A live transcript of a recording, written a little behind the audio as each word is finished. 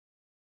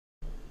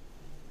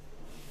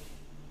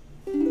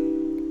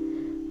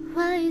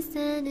you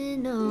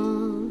standing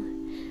all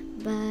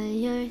by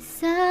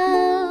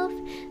yourself.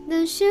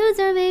 Those shoes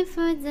are made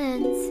for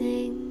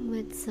dancing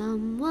with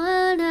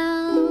someone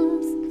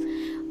else.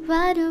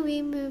 Why do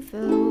we move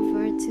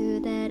over to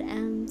that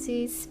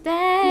empty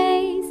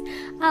space?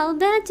 I'll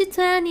bet you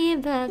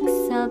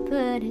 $20 I'll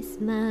put a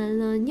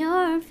smile on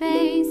your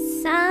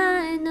face.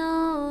 I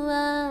know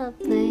a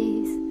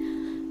place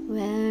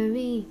where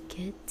we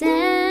could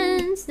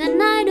dance the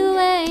night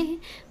away.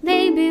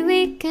 Maybe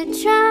we could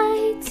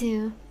try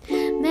to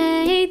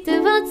make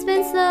the road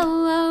spin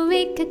slower.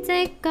 We could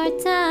take our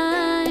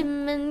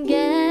time and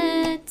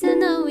get to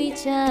know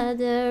each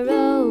other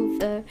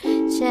over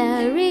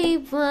cherry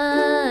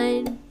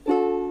wine.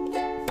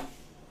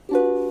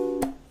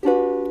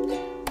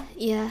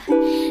 Yeah,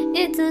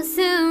 it's too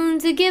soon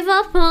to give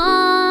up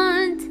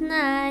on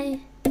tonight.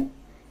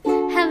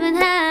 Haven't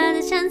had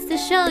a chance to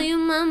show you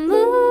my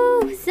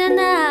moves, and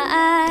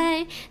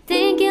I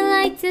think you'd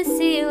like to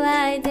see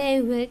why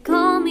they would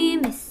call me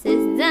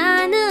Mrs.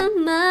 Dynamite.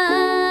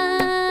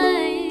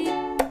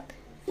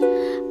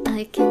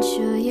 I can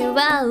show you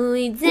how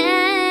we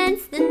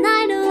dance the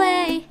night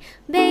away.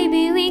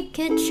 Baby, we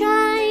could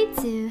try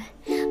to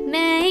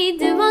make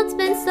the road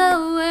spin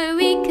slower.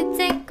 We could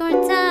take our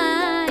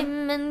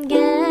time and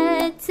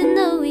get to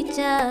know each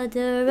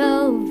other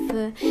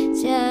over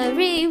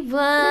cherry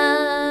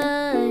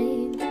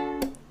wine.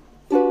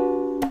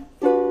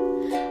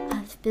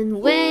 I've been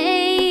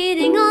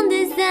waiting on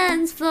this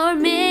dance floor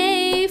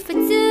made for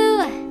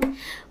two.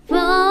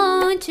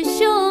 Won't you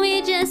show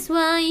me just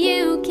what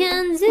you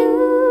can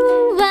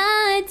do?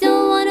 I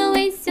don't wanna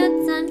waste your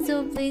time,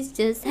 so please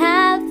just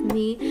have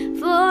me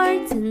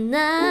for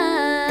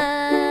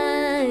tonight.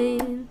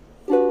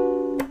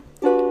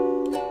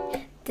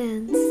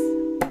 Dance.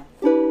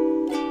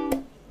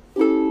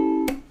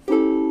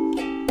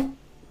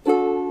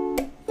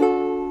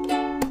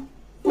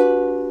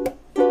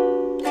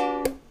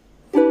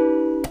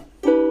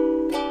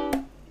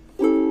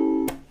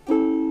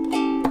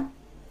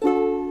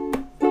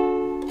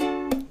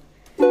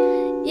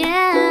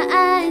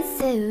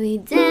 We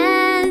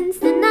dance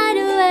the night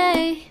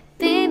away.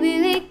 Baby,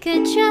 we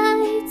could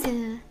try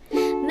to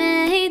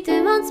make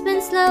the road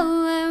spin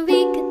slower.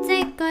 We could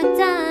take our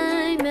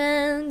time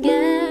and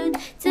get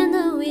to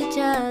know each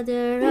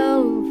other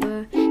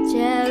over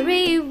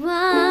cherry wine.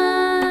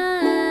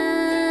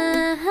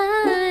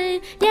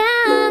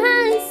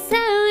 Yeah,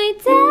 so we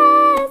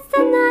dance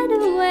the night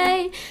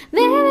away.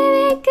 Maybe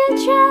we could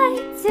try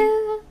to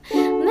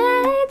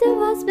make the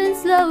road spin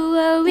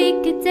slower. We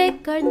could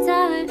take our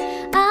time.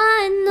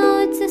 I know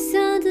it's too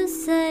soon to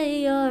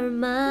say you're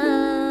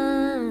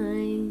mine.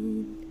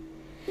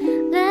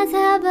 Let's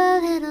have a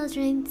little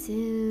drink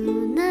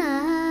tonight.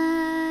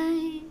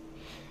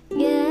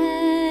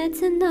 Get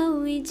to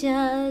know each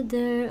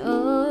other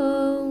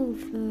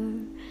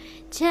over